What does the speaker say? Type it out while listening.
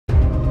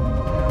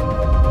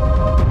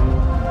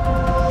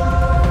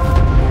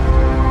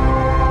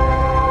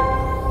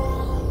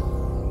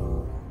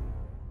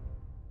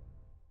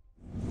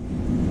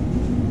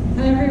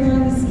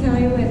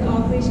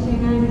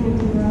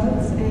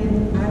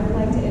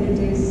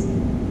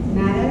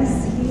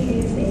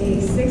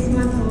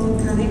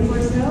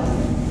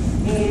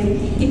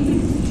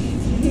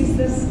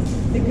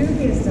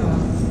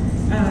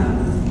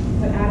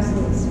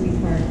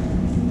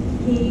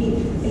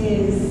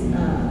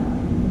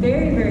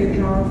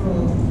very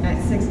powerful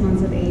at 6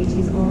 months of age.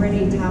 He's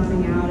already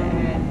topping out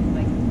at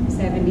like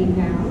 70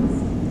 pounds.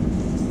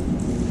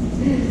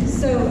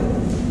 So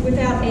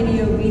without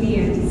any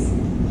obedience,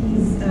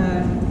 he's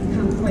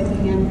become quite the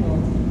handful.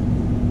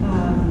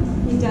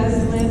 He does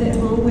live at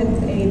home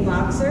with a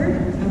boxer,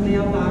 a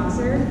male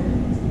boxer,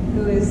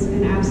 who is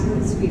an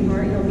absolute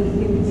sweetheart. You'll meet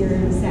him here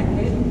in a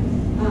second.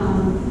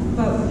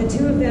 But the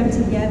two of them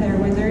together,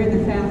 when they're in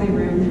the family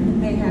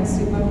room, they have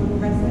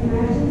sumo wrestling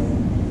matches.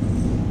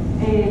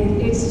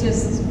 And it's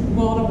just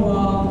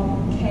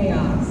wall-to-wall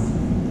chaos.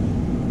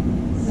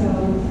 So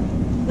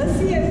let's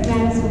see if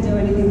Mattis will do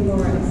anything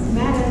for us.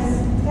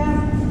 Mattis,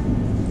 come.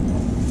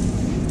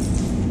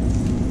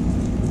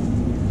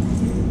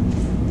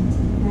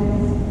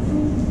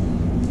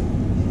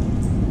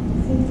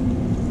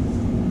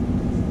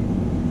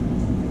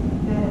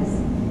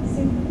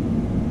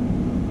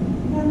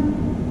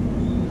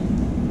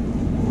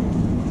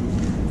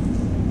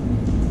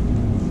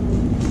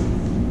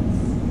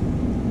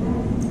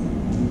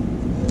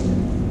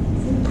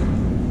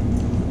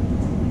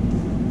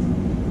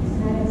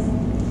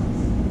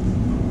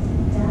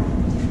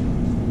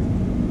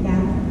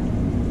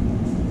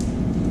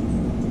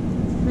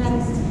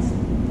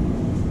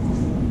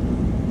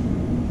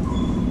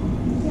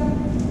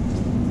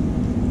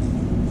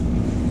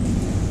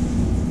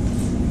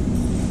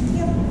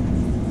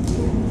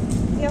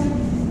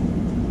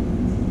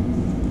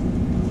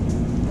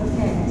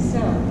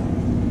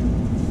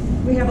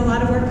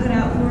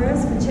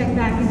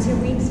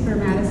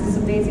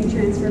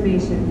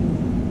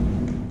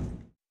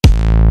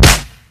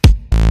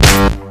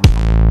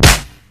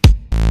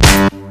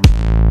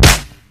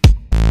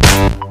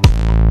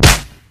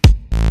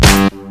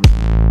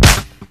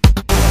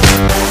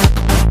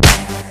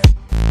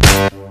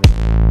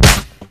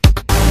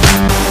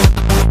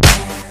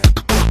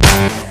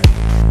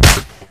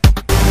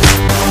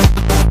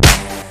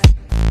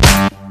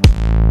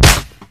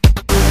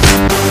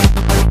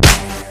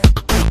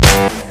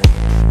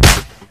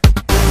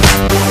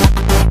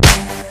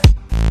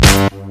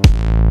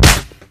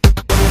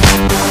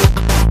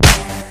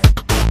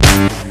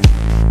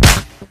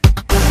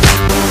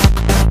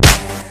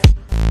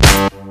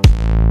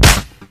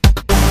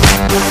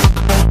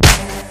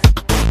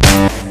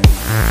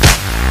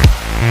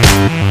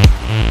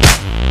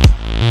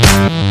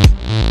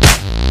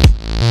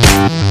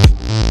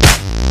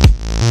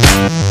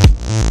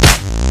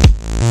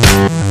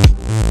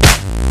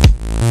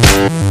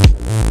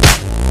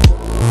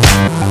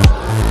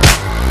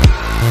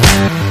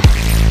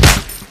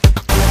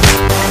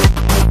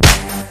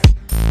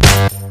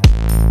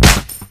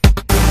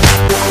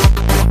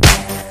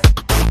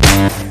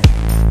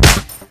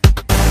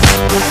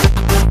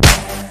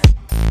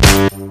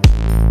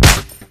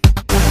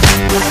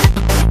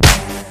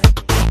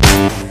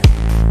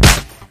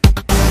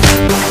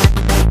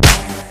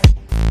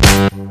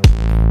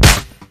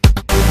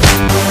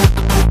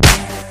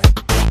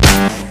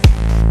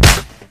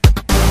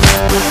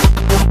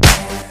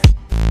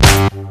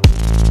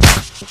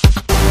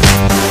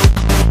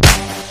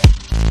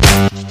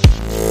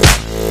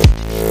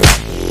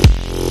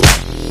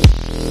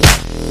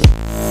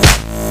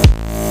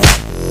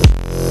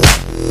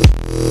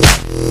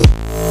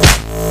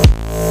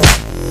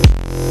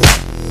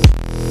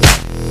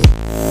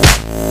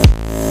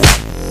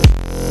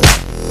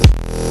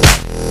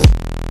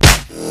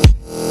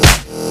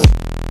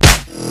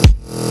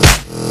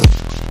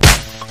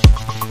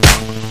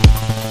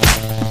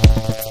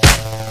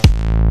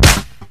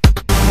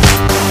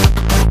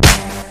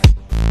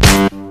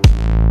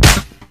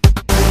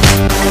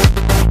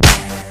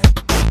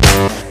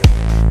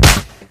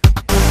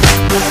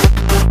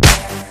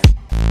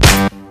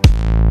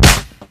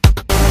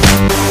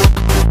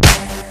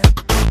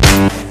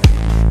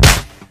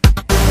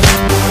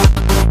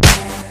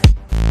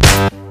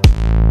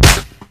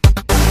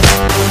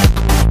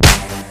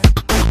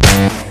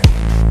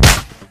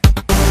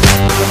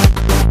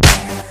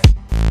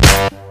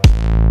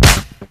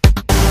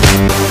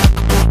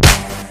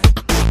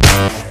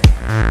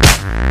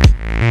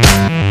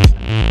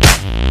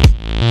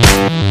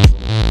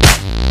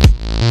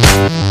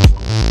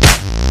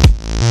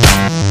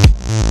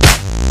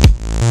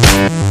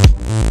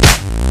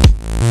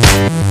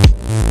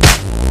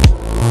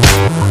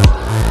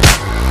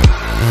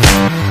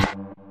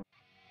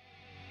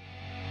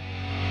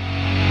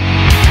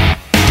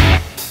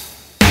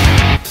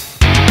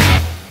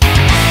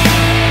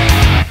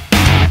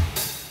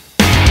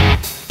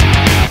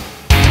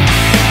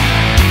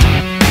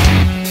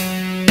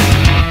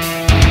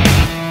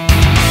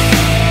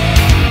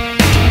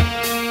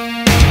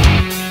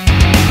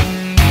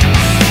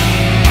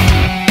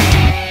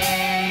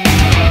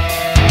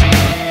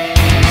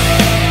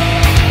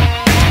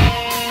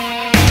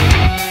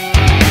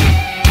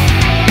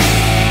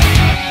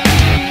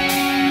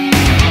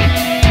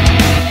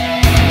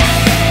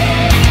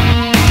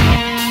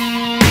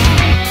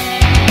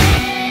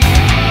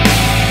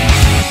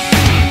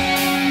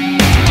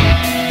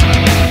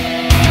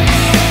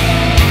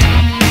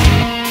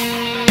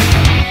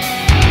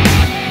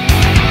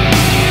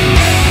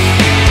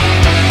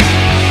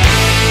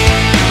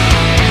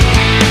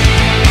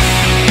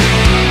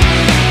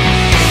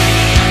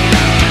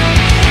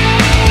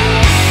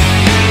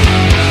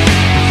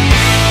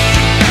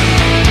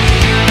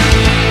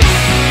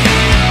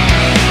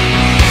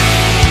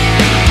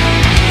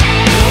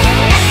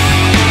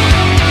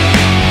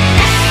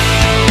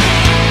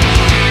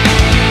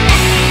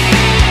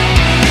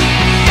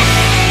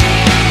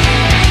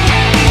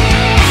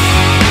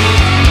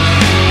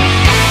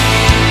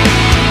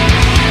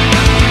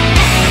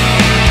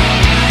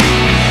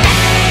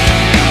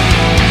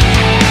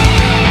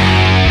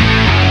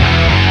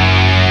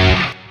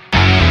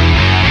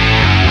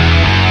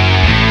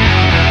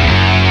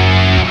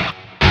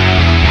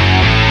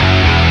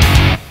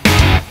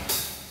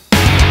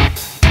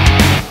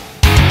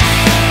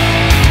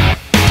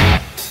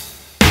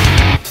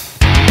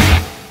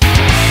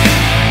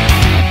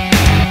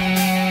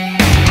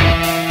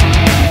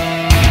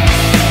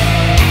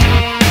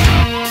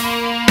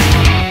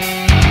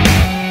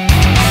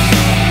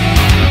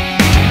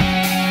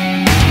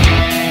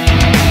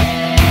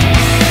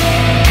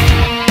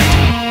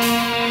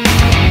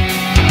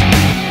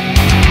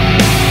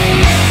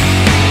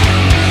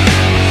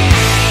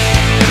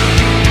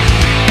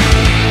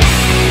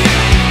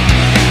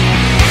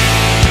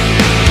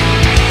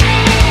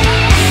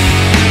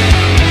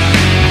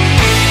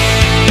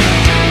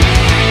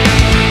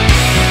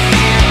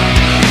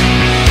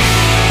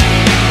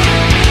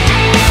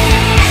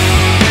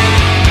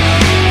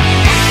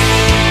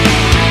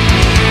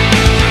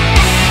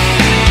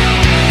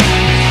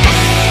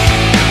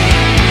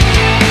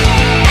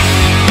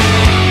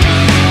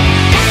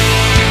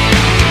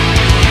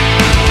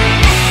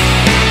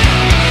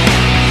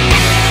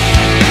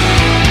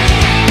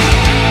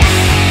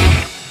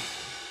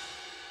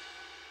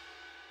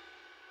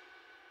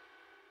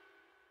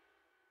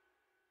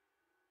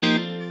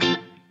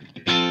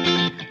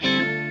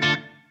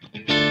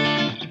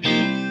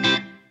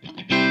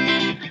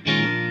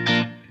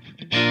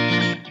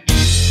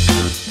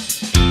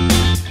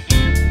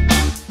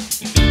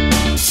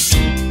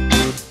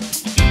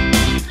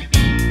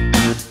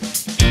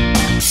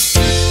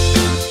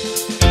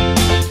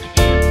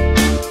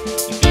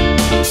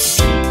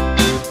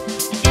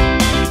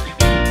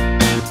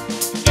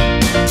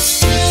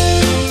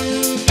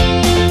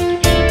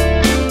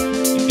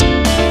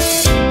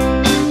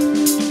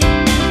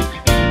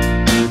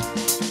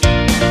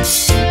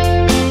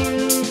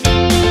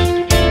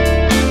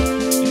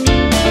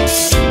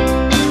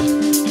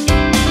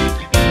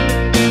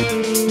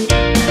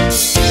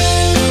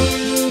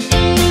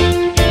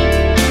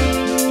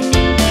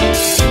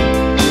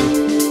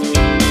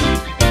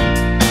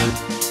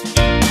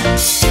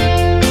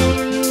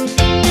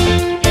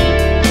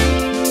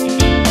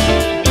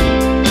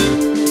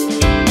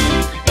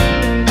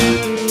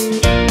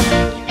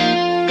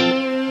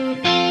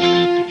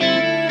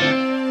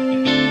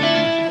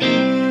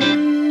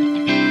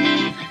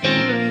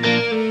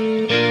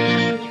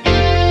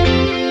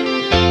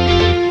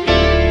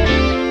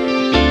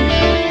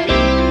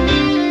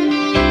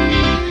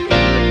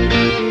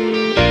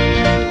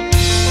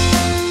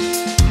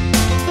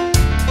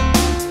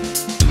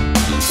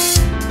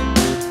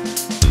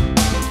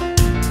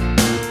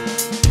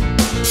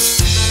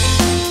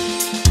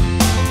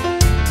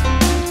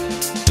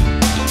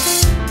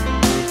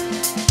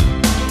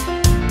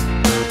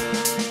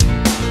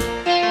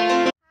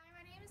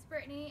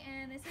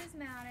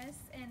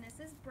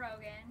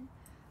 Brogan.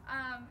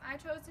 I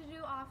chose to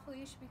do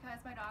off-leash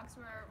because my dogs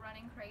were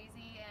running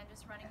crazy and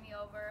just running me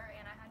over,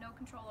 and I had no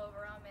control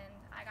over them, and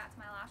I got to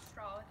my last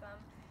straw with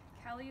them.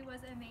 Kelly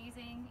was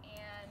amazing,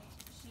 and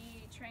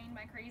she trained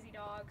my crazy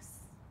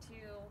dogs to,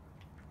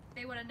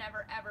 they would have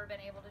never ever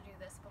been able to do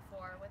this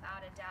before,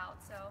 without a doubt.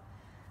 So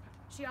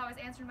she always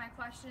answered my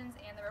questions,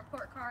 and the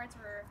report cards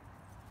were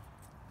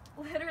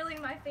literally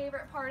my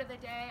favorite part of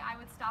the day. I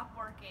would stop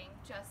working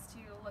just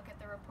to look at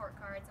the report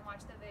cards and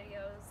watch the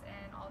videos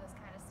and all this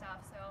kind of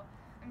stuff. So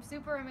I'm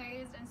super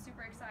amazed and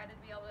super excited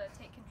to be able to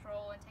take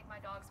control and take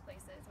my dogs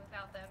places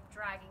without them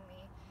dragging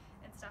me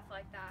and stuff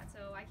like that.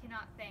 So I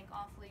cannot thank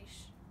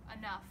Off-Leash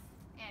enough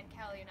and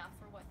Kelly enough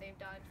for what they've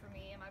done for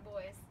me and my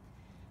boys.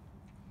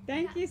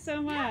 Thank you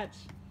so much.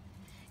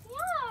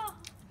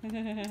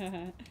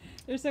 Yeah.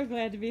 They're so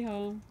glad to be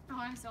home. Oh,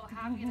 I'm so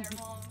happy they're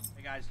home.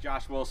 Hey guys,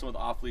 Josh Wilson with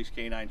Off-Leash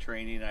Canine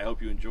Training, and I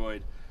hope you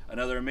enjoyed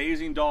another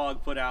amazing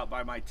dog put out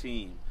by my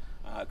team.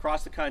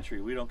 Across the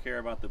country, we don't care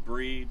about the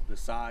breed, the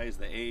size,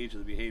 the age, or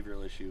the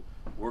behavioral issue.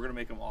 We're going to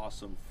make them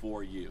awesome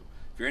for you.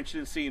 If you're interested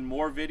in seeing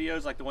more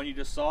videos like the one you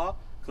just saw,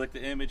 click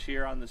the image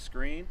here on the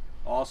screen.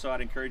 Also,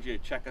 I'd encourage you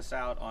to check us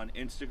out on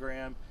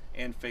Instagram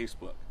and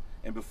Facebook.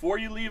 And before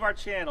you leave our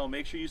channel,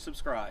 make sure you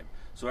subscribe.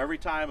 So every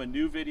time a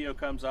new video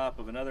comes up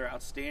of another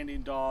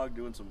outstanding dog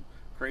doing some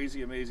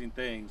crazy, amazing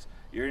things,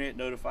 you're going to get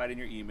notified in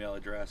your email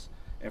address.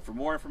 And for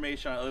more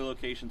information on other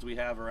locations we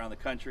have around the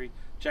country,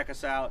 check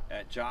us out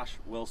at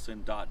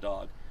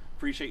joshwilson.dog.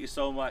 Appreciate you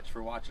so much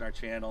for watching our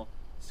channel.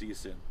 See you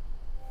soon.